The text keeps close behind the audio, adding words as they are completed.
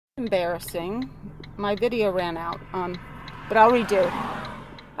Embarrassing. My video ran out, but I'll redo.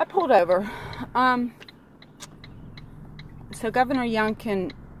 I pulled over. So Governor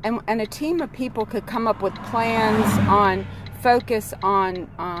Youngkin and a team of people could come up with plans on focus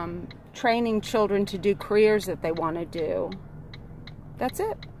on training children to do careers that they want to do. That's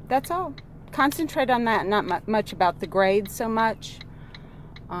it. That's all. Concentrate on that, not much about the grades so much.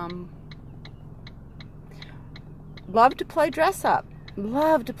 Love to play dress up.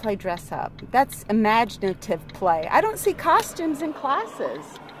 Love to play dress up. That's imaginative play. I don't see costumes in classes.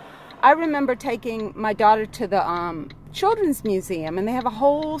 I remember taking my daughter to the children's museum, and they have a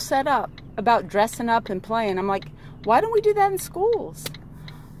whole setup about dressing up and playing. I'm like, why don't we do that in schools?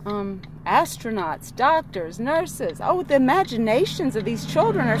 Astronauts, doctors, nurses. Oh, the imaginations of these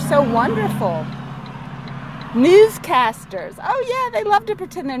children are so wonderful. Newscasters. Oh yeah, they love to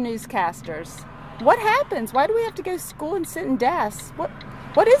pretend they're newscasters. What happens? Why do we have to go to school and sit in desks?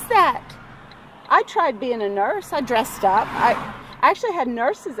 What is that? I tried being a nurse. I dressed up. I actually had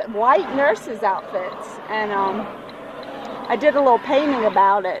white nurses outfits, and I did a little painting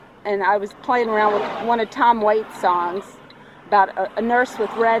about it, and I was playing around with one of Tom Waits' songs about a nurse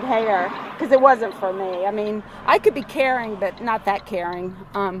with red hair, because it wasn't for me. I mean, I could be caring, but not that caring.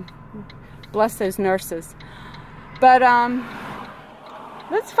 Bless those nurses. But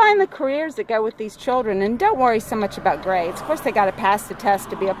let's find the careers that go with these children, and don't worry so much about grades. Of course, they got to pass the test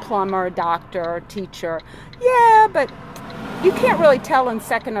to be a plumber, a doctor, or a teacher. Yeah, but you can't really tell in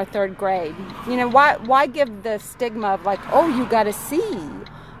second or third grade. You know, why give the stigma of like, oh, you got a C?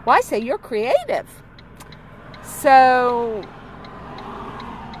 Why say you're creative? So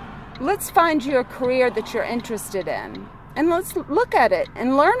let's find you a career that you're interested in, and let's look at it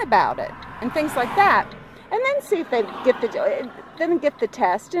and learn about it and things like that, and then see if they get the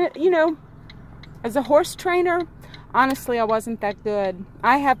test. And, you know, as a horse trainer, honestly, I wasn't that good.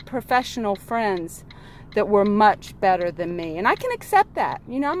 I have professional friends that were much better than me, and I can accept that.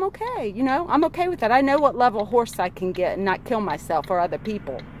 You know, I'm okay. You know, I'm okay with that. I know what level horse I can get and not kill myself or other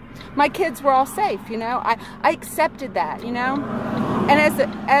people. My kids were all safe, you know. I accepted that, you know. And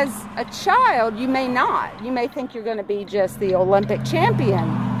as a child, you may not. You may think you're going to be just the Olympic champion.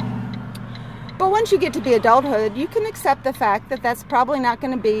 But once you get to be adulthood, you can accept the fact that that's probably not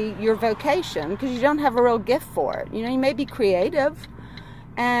going to be your vocation, because you don't have a real gift for it. You know, you may be creative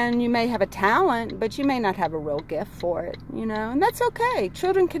and you may have a talent, but you may not have a real gift for it, you know, and that's okay.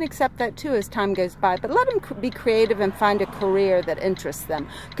 Children can accept that too as time goes by, but let them be creative and find a career that interests them,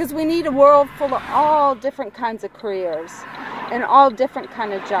 because we need a world full of all different kinds of careers and all different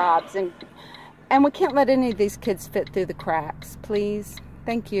kind of jobs, and we can't let any of these kids fit through the cracks, please.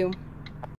 Thank you.